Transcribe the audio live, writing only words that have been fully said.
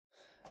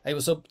Hey,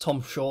 what's up?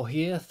 Tom Shaw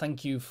here.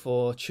 Thank you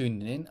for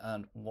tuning in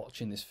and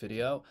watching this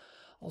video.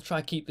 I'll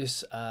try to keep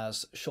this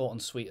as short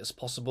and sweet as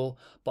possible,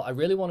 but I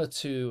really wanted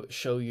to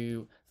show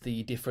you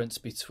the difference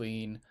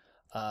between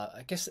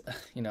I guess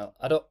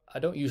I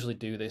don't usually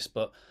do this,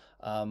 but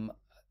I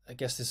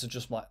guess this is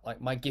just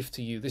my gift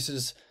to you. This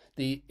is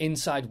the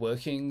inside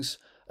workings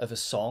of a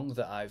song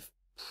that I've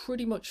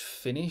pretty much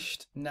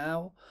finished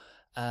now,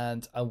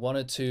 and I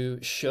wanted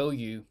to show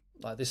you,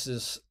 like, this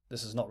is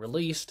not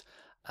released,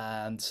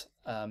 and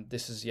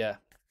this is a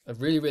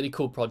really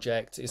cool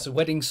project. It's a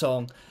wedding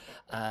song,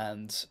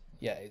 and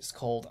yeah, it's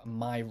called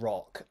My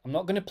Rock. I'm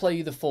not going to play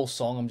you the full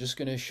song. I'm just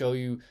going to show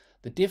you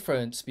the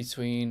difference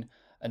between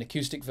an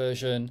acoustic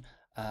version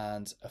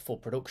and a full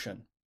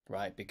production,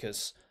 right?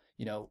 Because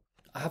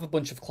I have a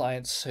bunch of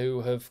clients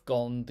who have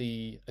gone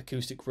the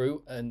acoustic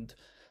route, and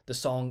the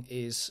song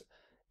is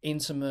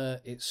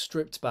intimate, it's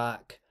stripped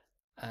back,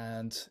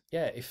 and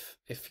yeah, if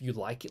you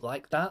like it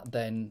like that,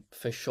 then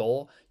for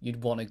sure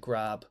you'd want to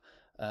grab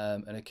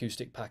an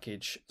acoustic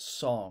package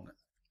song.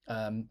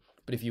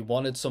 But if you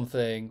wanted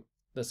something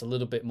that's a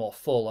little bit more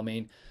full, I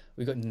mean,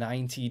 we've got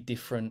 90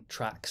 different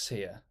tracks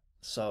here.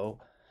 So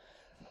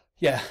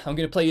yeah, I'm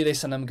going to play you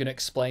this, and I'm going to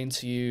explain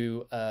to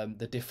you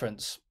the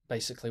difference,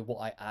 basically what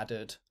I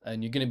added,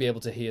 and you're going to be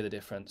able to hear the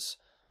difference.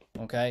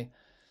 Okay,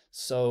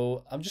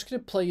 so I'm just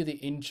going to play you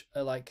the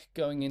like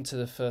going into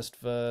the first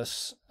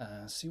verse.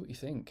 See what you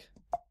think.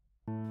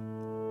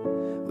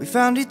 We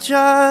found each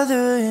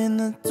other in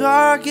the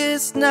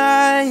darkest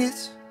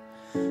nights,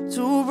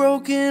 two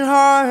broken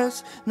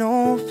hearts,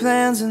 no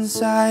plans in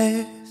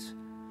sight.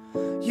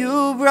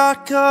 You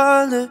brought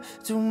color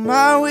to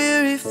my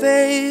weary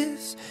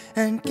face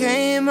and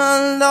came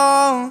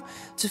along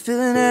to fill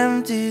an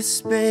empty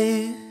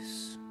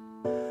space.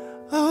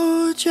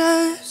 Oh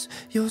Jess,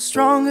 you're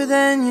stronger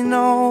than you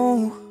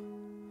know.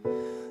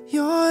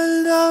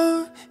 Your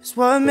love is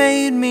what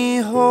made me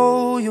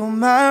whole. You're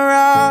my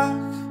rock,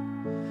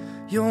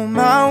 you're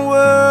my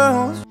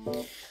world.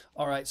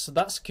 Alright, so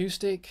that's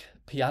acoustic,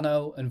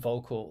 piano and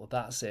vocal.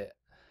 That's it.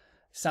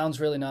 Sounds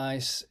really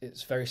nice,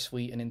 it's very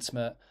sweet and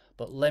intimate,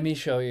 but let me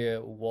show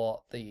you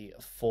what the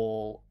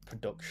full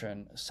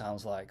production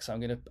sounds like. So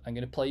I'm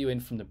gonna play you in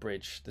from the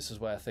bridge. This is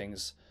where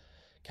things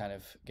kind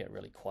of get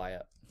really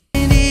quiet.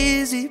 Ain't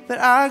easy, but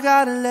I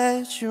gotta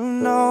let you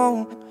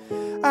know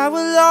I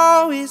will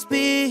always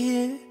be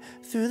here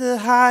through the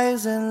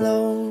highs and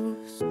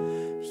lows.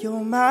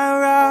 You're my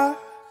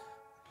rock,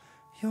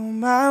 you're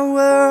my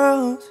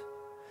world.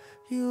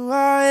 You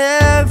are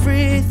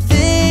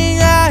everything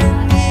I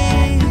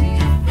need.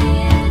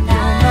 You're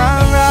my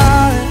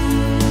rock,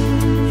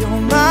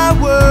 you're my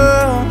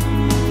world.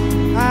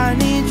 I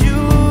need you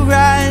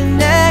right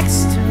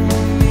next to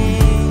me.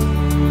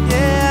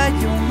 Yeah,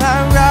 you're my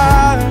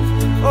rock.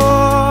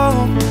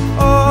 Oh,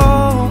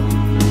 oh,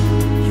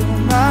 you're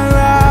my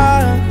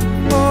rock.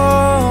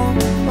 Oh,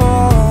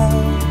 oh,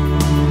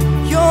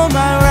 you're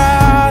my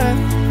rock.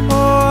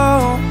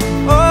 Oh,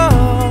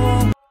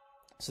 oh.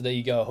 So there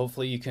you go.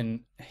 Hopefully you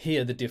can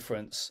hear the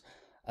difference,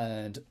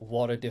 and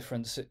what a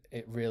difference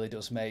it really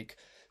does make.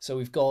 So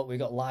we've got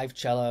live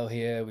cello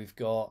here, we've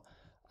got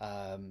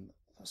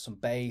some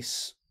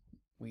bass,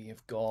 we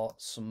have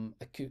got some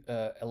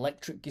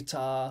electric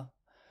guitar,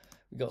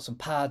 we've got some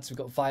pads, we've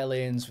got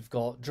violins, we've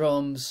got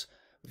drums,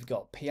 we've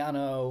got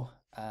piano,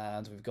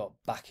 and we've got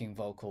backing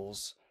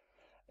vocals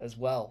as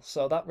well.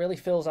 So that really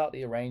fills out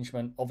the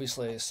arrangement.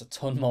 Obviously it's a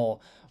ton more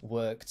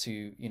work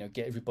to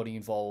get everybody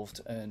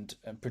involved and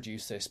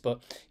produce this,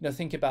 but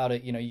think about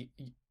it.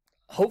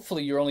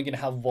 Hopefully you're only going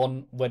to have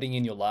one wedding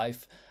in your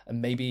life,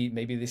 and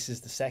maybe this is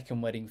the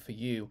second wedding for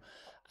you.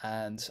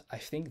 And I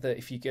think that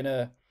if you're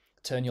gonna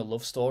turn your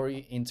love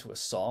story into a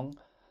song,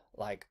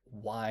 like,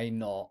 why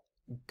not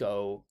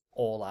go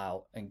all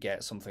out and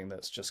get something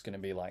that's just going to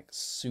be like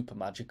super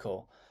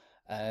magical,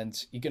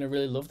 and you're going to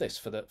really love this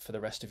for the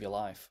rest of your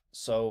life.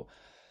 So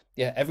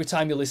yeah, every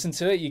time you listen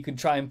to it, you can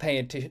try and pay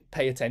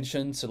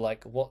attention to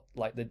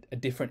a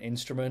different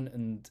instrument,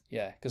 and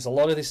yeah, because a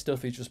lot of this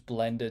stuff is just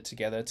blended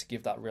together to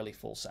give that really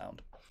full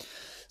sound.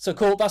 So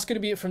cool, that's going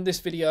to be it from this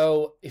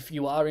video. If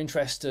you are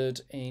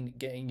interested in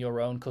getting your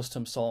own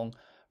custom song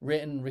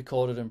written,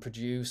 recorded and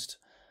produced,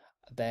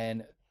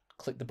 then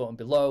click the button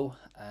below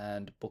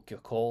and book your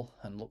call,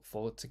 and look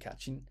forward to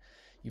catching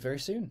you very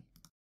soon.